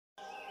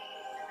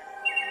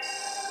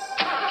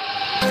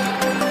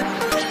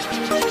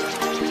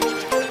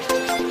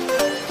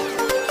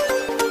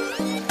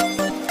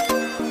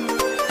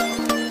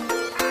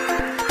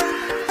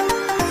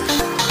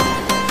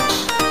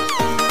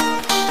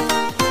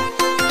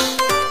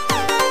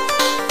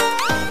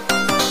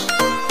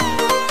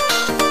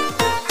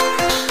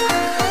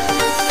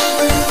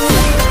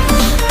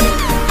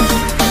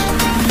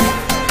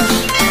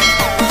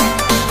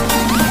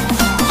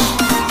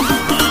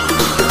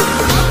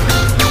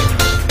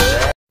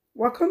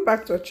Welcome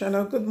back to our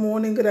channel. Good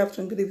morning, good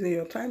afternoon, good evening,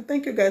 your time.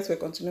 Thank you guys for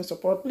continued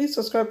support. Please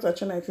subscribe to our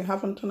channel if you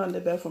haven't turned on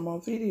the bell for more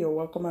video.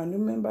 Welcome our new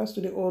members,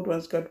 to the old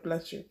ones. God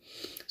bless you.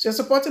 So you're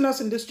supporting us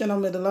in this channel.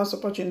 May the Lord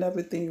support you in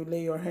everything you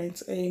lay your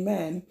hands.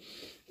 Amen.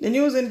 The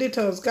news and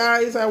details,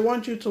 guys. I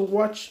want you to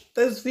watch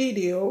this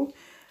video.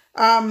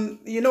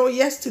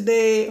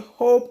 Yesterday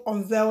Hope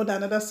unveiled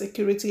another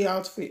security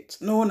outfit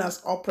known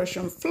as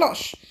Operation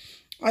Flush.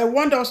 I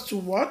want us to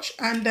watch,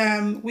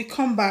 and we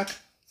come back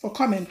for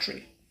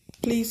commentary.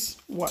 Please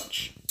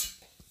watch.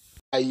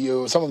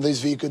 Some of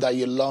these vehicles that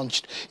you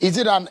launched, is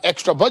it an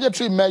extra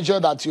budgetary measure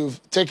that you've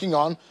taken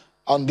on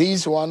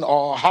this one,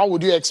 or how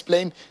would you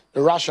explain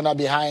the rationale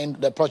behind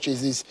the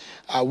purchases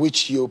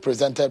which you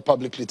presented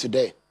publicly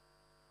today?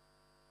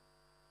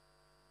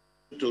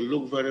 To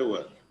look very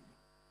well,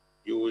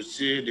 you will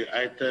see the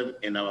item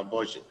in our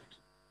budget.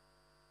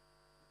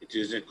 It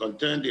is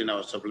contained in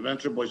our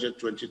supplementary budget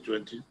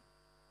 2020.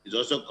 It's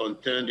also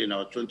contained in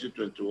our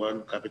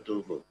 2021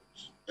 capital votes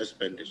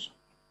expenditure.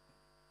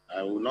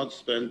 I will not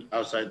spend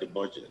outside the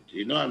budget.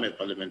 You know, I'm a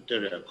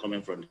parliamentarian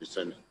coming from the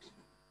Senate.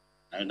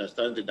 I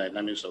understand the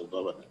dynamics of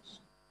governance.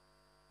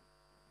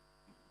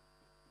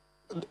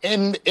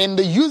 In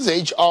the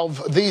usage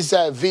of these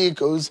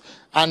vehicles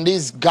and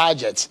these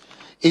gadgets,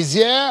 is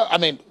there,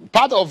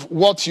 part of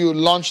what you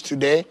launched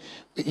today,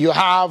 you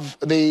have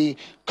the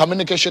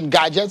communication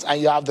gadgets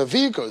and you have the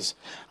vehicles.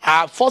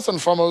 First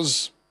and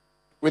foremost,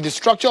 with the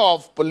structure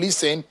of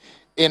policing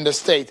in the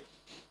state,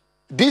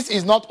 this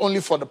is not only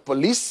for the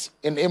police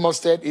in Imo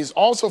State, it's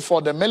also for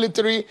the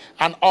military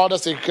and other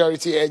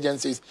security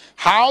agencies.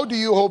 How do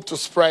you hope to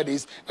spread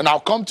this? And I'll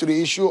come to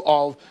the issue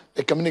of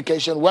the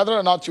communication, whether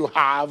or not you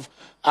have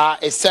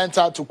a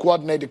center to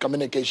coordinate the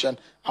communication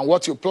and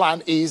what your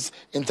plan is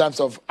in terms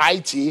of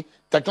IT,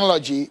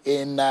 technology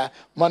in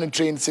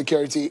monitoring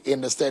security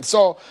in the state.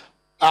 So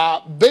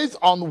based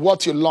on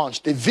what you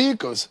launched, the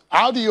vehicles,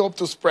 how do you hope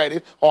to spread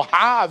it, or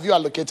how have you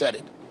allocated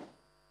it?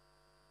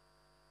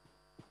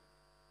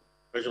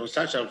 Operation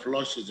Search and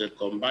Flush is a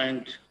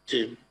combined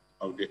team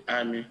of the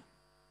Army,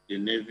 the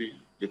Navy,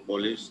 the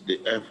Police,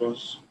 the Air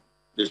Force,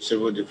 the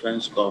Civil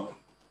Defense Corps,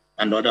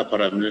 and other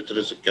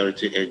paramilitary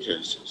security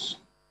agencies.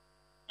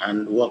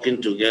 And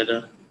working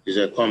together is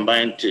a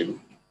combined team.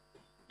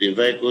 The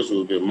vehicles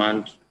will be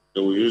manned,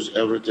 they will use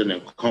everything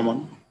in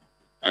common,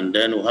 and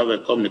then we'll have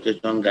a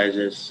communication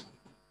guidance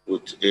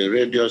with a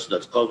radius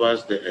that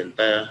covers the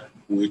entire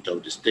width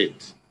of the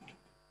state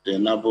to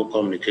enable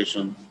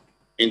communication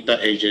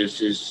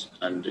inter-agencies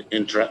and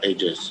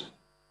intra-agency.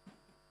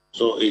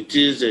 So it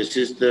is a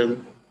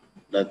system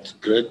that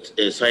creates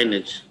a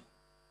signage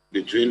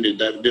between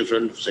the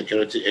different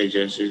security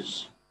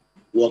agencies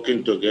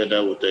working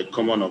together with a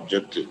common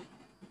objective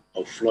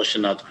of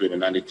flushing out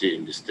criminality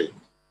in the state.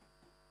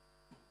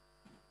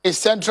 A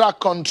central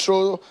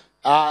control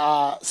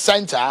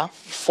center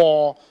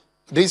for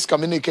this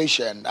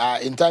communication,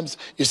 in terms,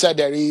 you said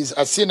there is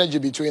a synergy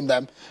between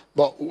them,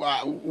 but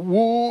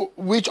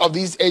which of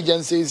these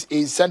agencies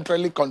is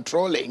centrally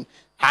controlling,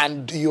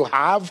 and do you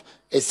have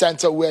a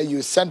center where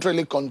you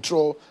centrally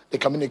control the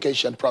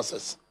communication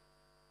process?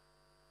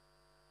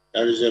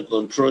 There is a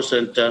control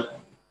center,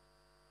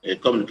 a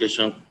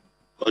communication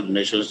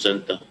coordination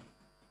center,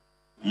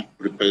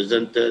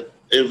 represented.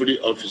 Every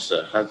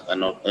officer has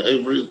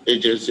every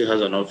agency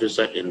has an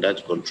officer in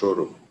that control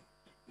room.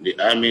 The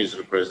Army is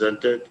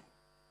represented.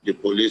 The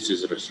police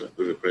is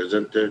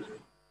represented,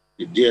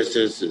 the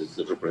DSS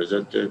is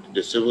represented,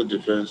 the civil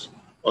defense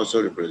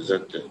also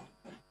represented.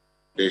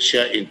 They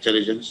share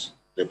intelligence,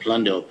 they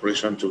plan their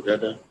operation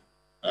together,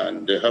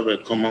 and they have a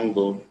common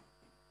goal,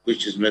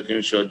 which is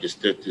making sure the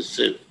state is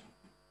safe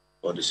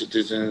for the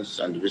citizens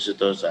and the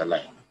visitors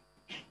alike.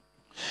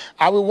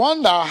 I will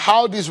wonder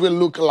how this will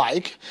look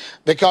like,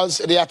 because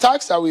the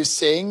attacks that we're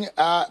seeing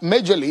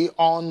majorly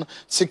on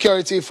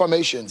security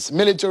formations,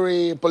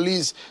 military,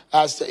 police,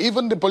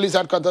 even the police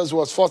headquarters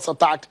was first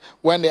attacked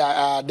when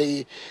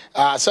the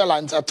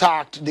assailants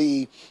attacked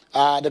the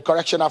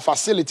correctional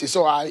facility.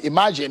 So I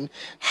imagine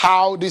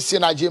how this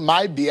synergy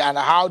might be and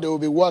how they will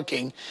be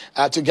working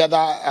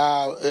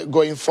together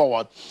going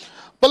forward.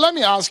 But let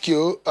me ask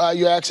you,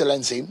 Your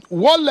Excellency,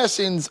 what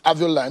lessons have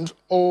you learned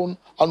on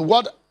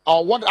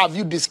what have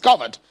you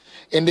discovered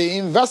in the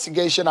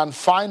investigation and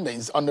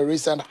findings on the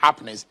recent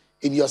happenings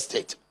in your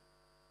state?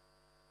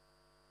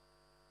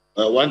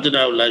 One thing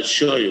I would like to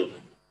show you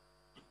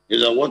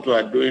is that what we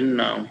are doing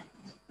now,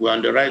 we're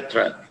on the right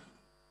track.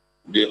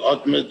 The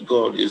ultimate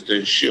goal is to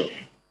ensure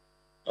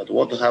that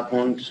what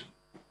happened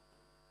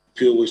a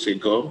few weeks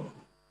ago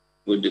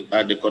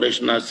at the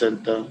correctional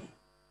center,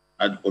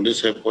 at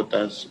police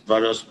headquarters,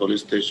 various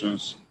police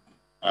stations,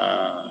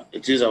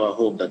 it is our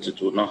hope that it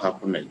will not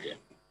happen again.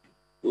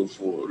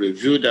 We've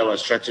reviewed our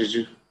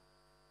strategy.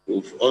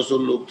 We've also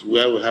looked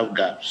where we have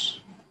gaps.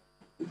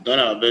 We've done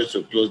our best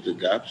to close the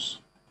gaps.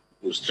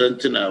 We've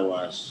strengthened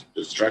our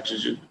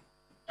strategy,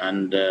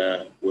 and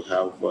we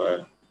have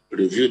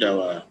reviewed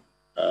our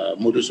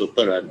modus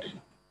operandi.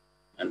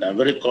 And I'm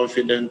very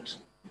confident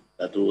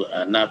that we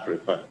are now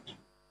prepared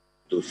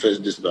to face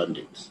these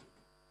bandits.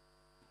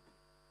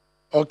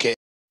 Okay.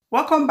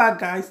 Welcome back,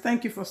 guys.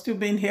 Thank you for still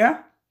being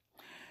here.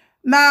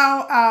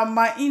 Now,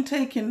 my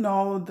intake in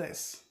all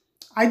this.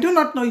 I do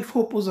not know if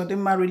Hope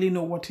Uzodinma really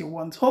know what he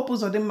wants. Hope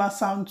Uzodinma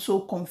sounds so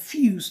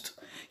confused,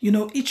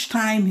 each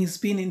time he's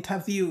being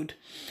interviewed.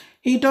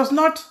 He does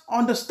not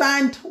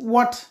understand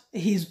what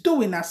he's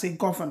doing as a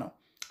governor.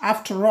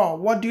 After all,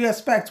 what do you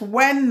expect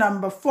when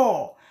number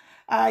 4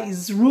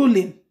 is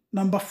ruling?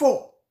 Number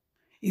 4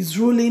 is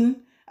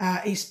ruling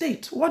a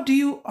state. What do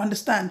you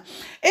understand?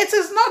 It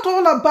is not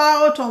all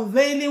about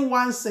unveiling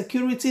one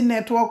security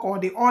network or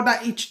the other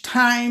each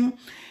time.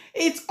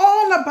 It's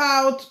all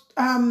about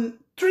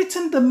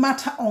treating the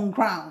matter on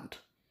ground.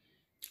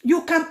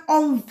 You can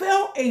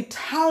unveil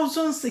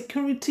 1,000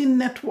 security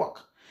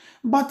network,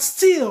 but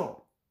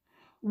still,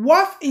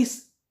 what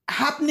is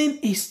happening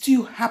is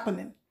still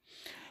happening.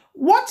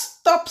 What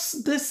stops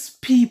these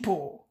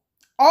people?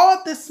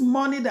 All this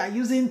money they're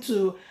using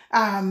to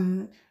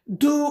fund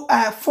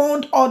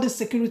all the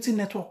security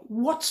network.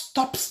 What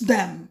stops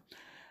them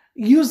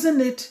using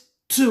it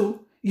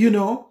to,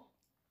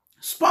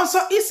 sponsor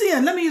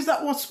ECN? Let me use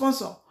that word,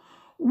 sponsor.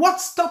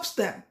 What stops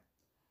them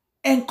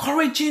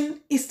encouraging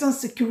Eastern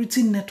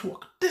Security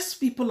Network? These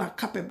people are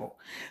capable.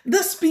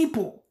 These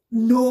people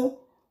know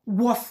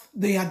what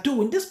they are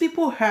doing. These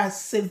people have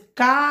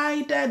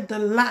safeguarded the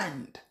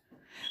land.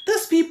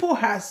 These people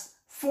has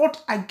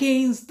fought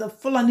against the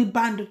Fulani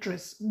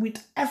banditries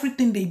with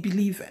everything they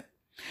believe in.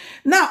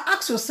 Now,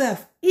 ask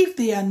yourself if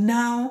they are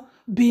now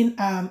being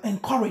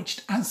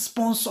encouraged and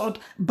sponsored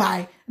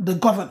by the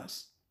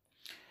governors.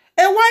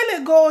 A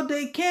while ago,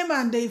 they came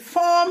and they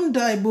formed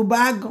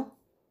Bubago.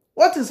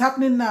 What is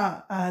happening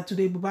now to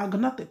the Bubago?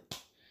 Nothing.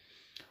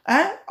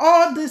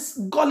 All these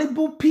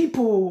gullible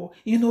people,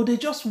 they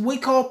just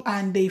wake up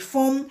and they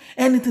form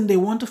anything they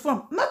want to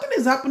form. Nothing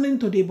is happening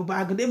to the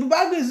Bubago. The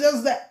Bubago is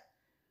just there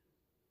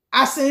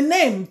as a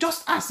name,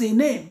 just as a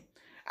name.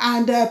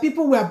 And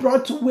people were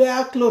brought to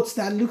wear clothes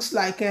that looks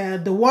like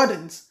the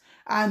wardens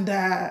and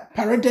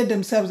paraded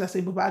themselves as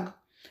a Bubago.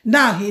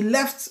 Now he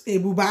left a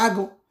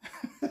Bubago.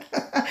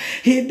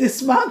 He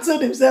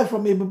dismantled himself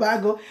from a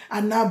Bubago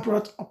and now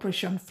brought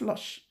Operation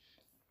Flush.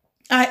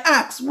 I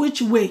ask,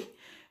 which way?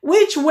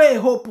 Which way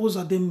Hope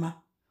Uzodinma?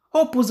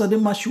 Hope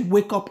Uzodinma should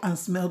wake up and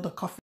smell the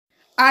coffee.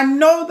 I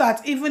know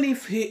that even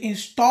if he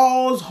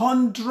installs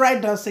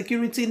 100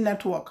 security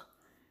network,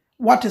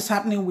 what is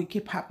happening will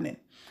keep happening.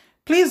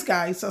 Please,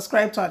 guys,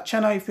 subscribe to our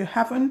channel if you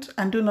haven't,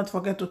 and do not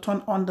forget to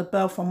turn on the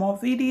bell for more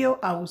video.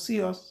 I will see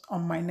you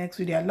on my next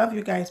video. I love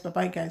you guys.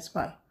 Bye-bye, guys.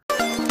 Bye.